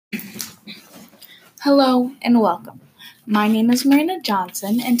Hello and welcome. My name is Marina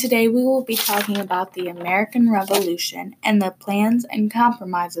Johnson, and today we will be talking about the American Revolution and the plans and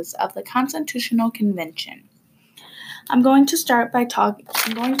compromises of the Constitutional Convention. I'm going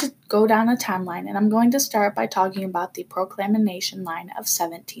to go down a timeline, and I'm going to start by talking about the Proclamation Line of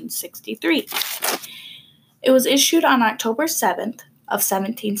 1763. It was issued on October 7th of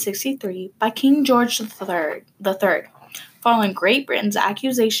 1763 by King George III, following Great Britain's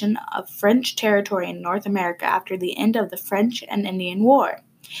accusation of French territory in North America after the end of the French and Indian War.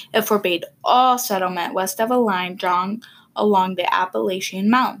 It forbade all settlement west of a line drawn along the Appalachian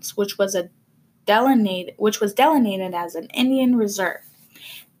Mountains, which was delineated as an Indian reserve.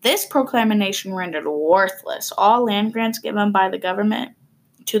 This proclamation rendered worthless all land grants given by the government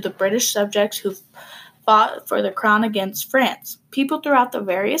to the British subjects who fought for the crown against France. People throughout the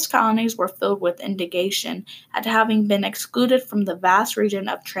various colonies were filled with indignation at having been excluded from the vast region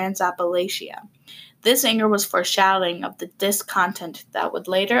of Transappalachia. This anger was foreshadowing of the discontent that would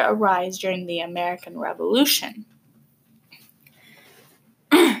later arise during the American Revolution.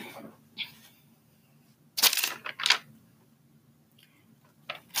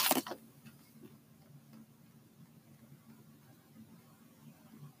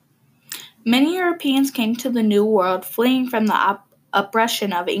 Many Europeans came to the New World fleeing from the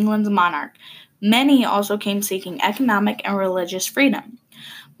oppression of England's monarch. Many also came seeking economic and religious freedom.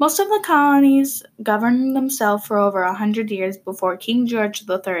 Most of the colonies governed themselves for over 100 years before King George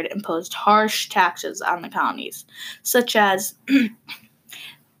III imposed harsh taxes on the colonies, such as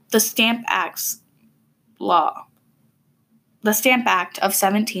the Stamp Act of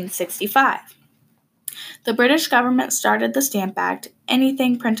 1765. The British government started the Stamp Act.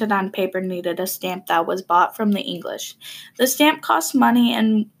 Anything printed on paper needed a stamp that was bought from the English. The stamp cost money,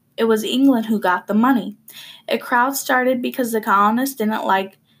 and it was England who got the money. A crowd started because the colonists didn't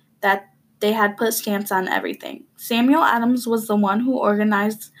like that they had put stamps on everything. Samuel Adams was the one who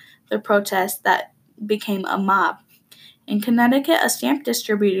organized the protest that became a mob. In Connecticut, a stamp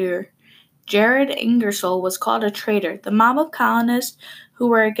distributor, Jared Ingersoll, was called a traitor. The mob of colonists who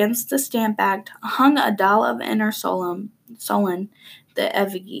were against the Stamp Act hung a doll of Ingersoll, the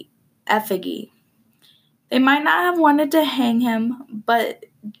effigy. They might not have wanted to hang him, but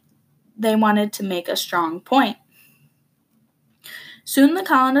they wanted to make a strong point. Soon the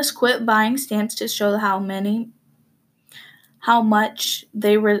colonists quit buying stamps to show how much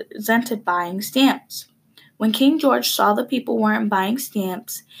they resented buying stamps. When King George saw the people weren't buying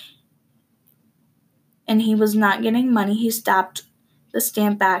stamps and he was not getting money, he stopped the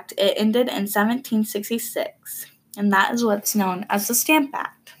Stamp Act. It ended in 1766, and that is what's known as the Stamp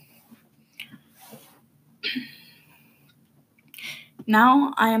Act.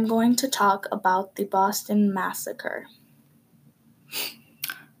 Now I am going to talk about the Boston Massacre.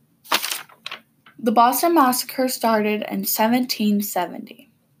 The Boston Massacre started in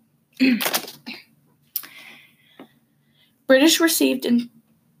 1770. British received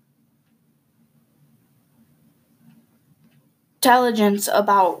intelligence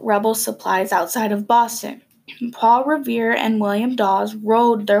about rebel supplies outside of Boston. Paul Revere and William Dawes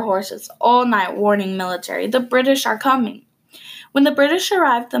rode their horses all night warning military, the British are coming. When the British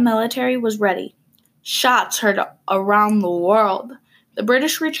arrived, the military was ready. Shots heard around the world. The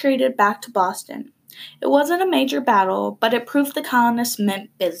British retreated back to Boston. It wasn't a major battle, but it proved the colonists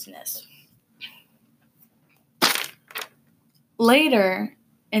meant business. Later,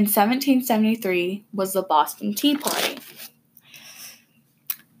 in 1773, was the Boston Tea Party.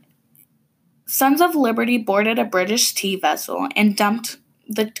 Sons of Liberty boarded a British tea vessel and dumped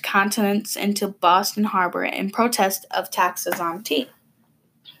the contents into Boston Harbor in protest of taxes on tea.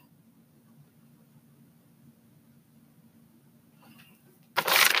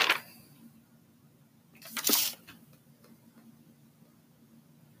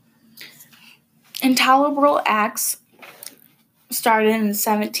 Intolerable Acts started in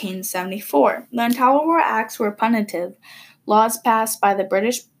 1774. The Intolerable Acts were punitive laws passed by the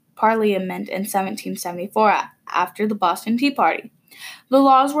British Parliament in 1774 after the Boston Tea Party. The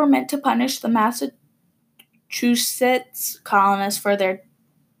laws were meant to punish the Massachusetts colonists for their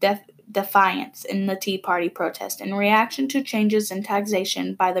defiance in the Tea Party protest in reaction to changes in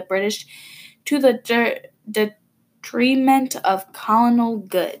taxation by the British to the detriment of colonial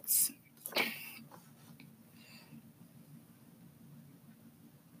goods.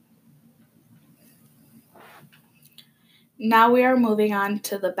 Now we are moving on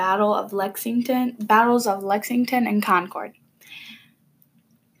to the battles of Lexington and Concord.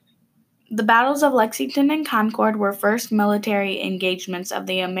 The battles of Lexington and Concord were first military engagements of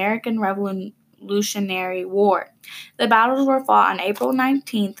the American Revolutionary War. The battles were fought on April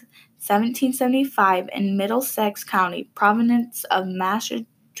 19, 1775, in Middlesex County, province of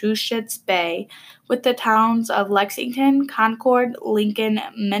Massachusetts Bay, with the towns of Lexington, Concord, Lincoln,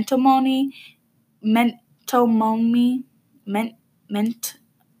 Menotomy,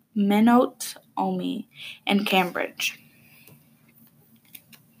 and Cambridge.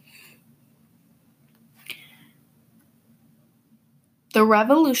 The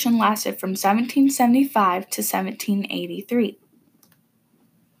Revolution lasted from 1775 to 1783.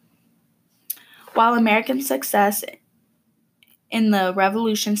 While American success in the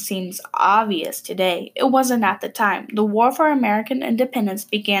Revolution seems obvious today, it wasn't at the time. The War for American Independence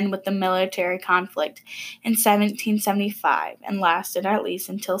began with the military conflict in 1775 and lasted at least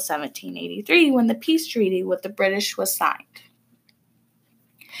until 1783, when the peace treaty with the British was signed.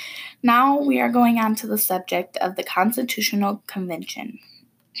 Now we are going on to the subject of the Constitutional Convention.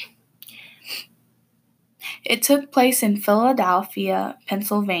 It took place in Philadelphia,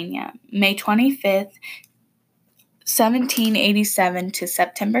 Pennsylvania, May 25th, 1787 to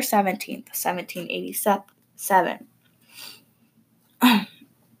September 17th, 1787.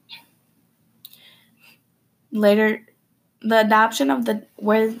 Later, the adoption of the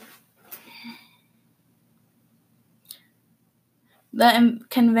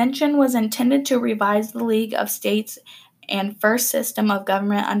convention was intended to revise the League of States and first system of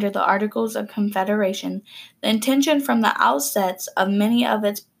government under the Articles of Confederation. The intention from the outset of many of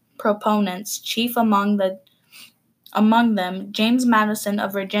its proponents, chief among them James Madison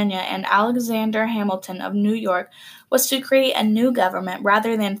of Virginia and Alexander Hamilton of New York, was to create a new government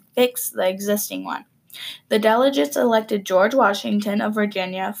rather than fix the existing one. The delegates elected George Washington of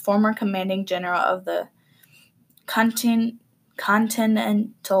Virginia, former commanding general of the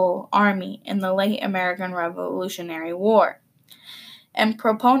Continental Army in the late American Revolutionary War, and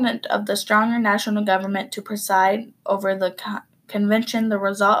proponent of the stronger national government, to preside over the convention. The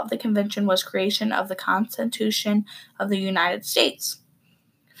result of the convention was creation of the Constitution of the United States,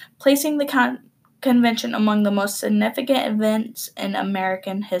 placing the convention among the most significant events in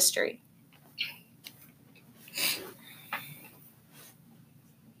American history.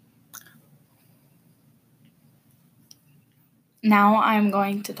 Now I'm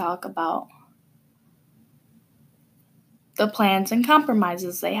going to talk about the plans and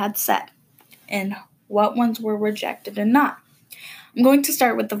compromises they had set and what ones were rejected and not. I'm going to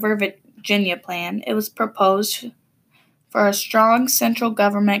start with the Virginia Plan. It was proposed for a strong central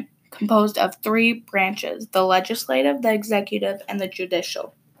government composed of three branches: the legislative, the executive, and the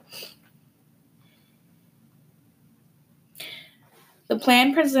judicial. The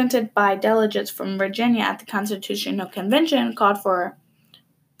plan presented by delegates from Virginia at the Constitutional Convention called for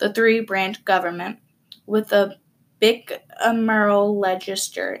the three-branch government with a bicameral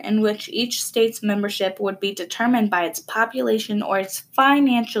legislature in which each state's membership would be determined by its population or its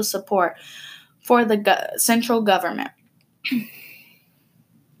financial support for the central government.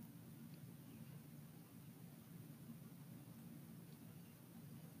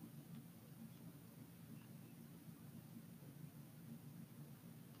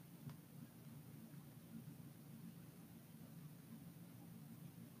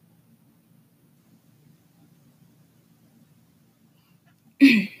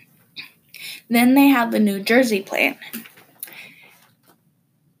 Then they had the New Jersey Plan.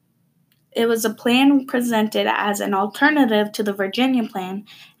 It was a plan presented as an alternative to the Virginia Plan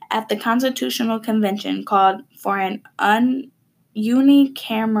at the Constitutional Convention, called for an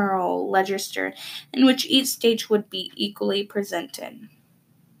unicameral legislature in which each state would be equally represented.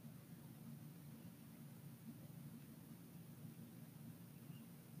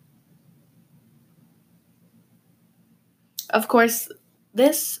 Of course,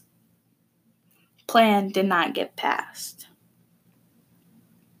 this plan did not get passed.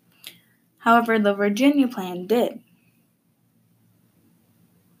 However, the Virginia Plan did.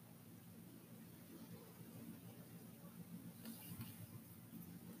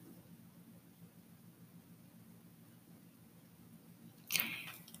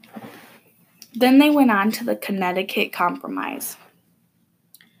 Then they went on to the Connecticut Compromise.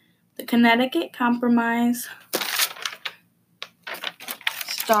 The Connecticut Compromise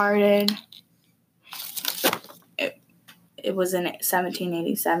started, it was in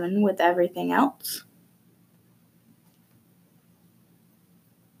 1787 with everything else.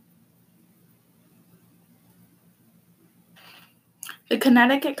 The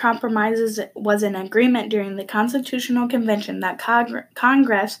Connecticut Compromise was an agreement during the Constitutional Convention that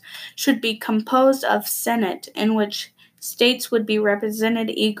Congress should be composed of Senate in which states would be represented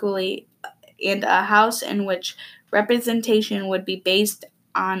equally, and a House in which representation would be based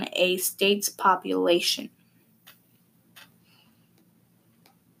on a state's population.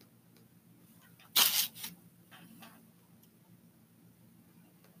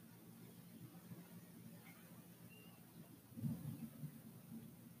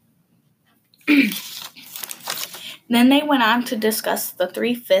 Then they went on to discuss the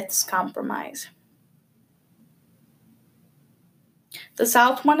 3/5 compromise. The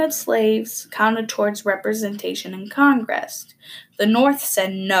South wanted slaves counted towards representation in Congress. The North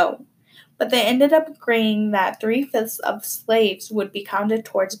said no, but they ended up agreeing that 3/5 of slaves would be counted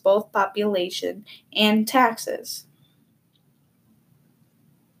towards both population and taxes.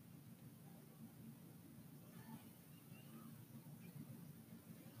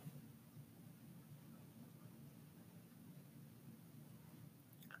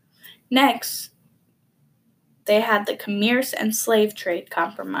 Next, they had the Commerce and Slave Trade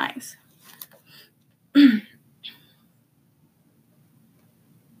Compromise.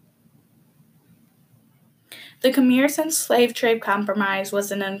 The Commerce and Slave Trade Compromise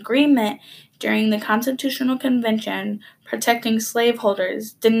was an agreement during the Constitutional Convention protecting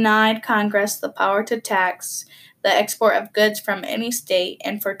slaveholders, denied Congress the power to tax the export of goods from any state,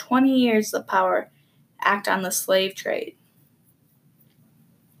 and for 20 years the power to act on the slave trade.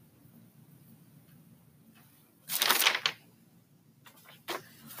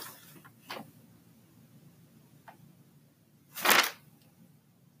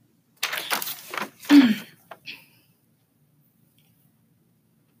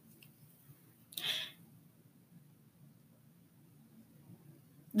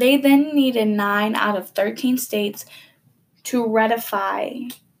 They then needed 9 out of 13 states to ratify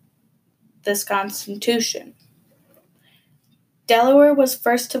this Constitution. Delaware was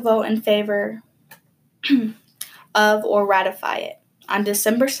first to vote in favor of or ratify it on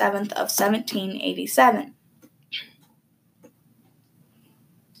December 7th of 1787.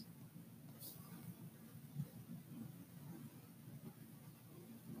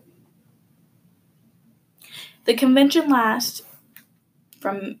 The convention lasted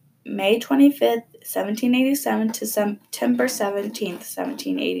from May 25th, 1787 to September 17th,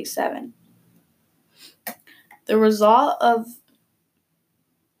 1787. The result of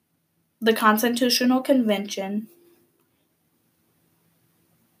the Constitutional Convention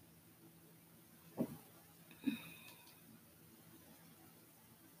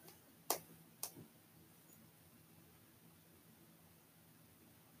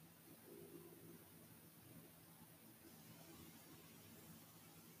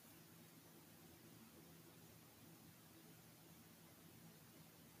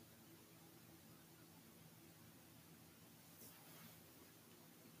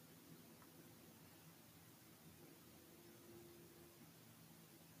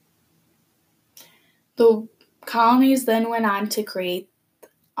The colonies then went on to create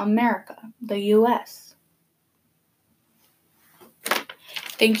America, the U.S.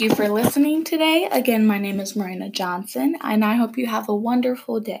 Thank you for listening today. Again, my name is Marina Johnson, and I hope you have a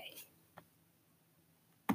wonderful day.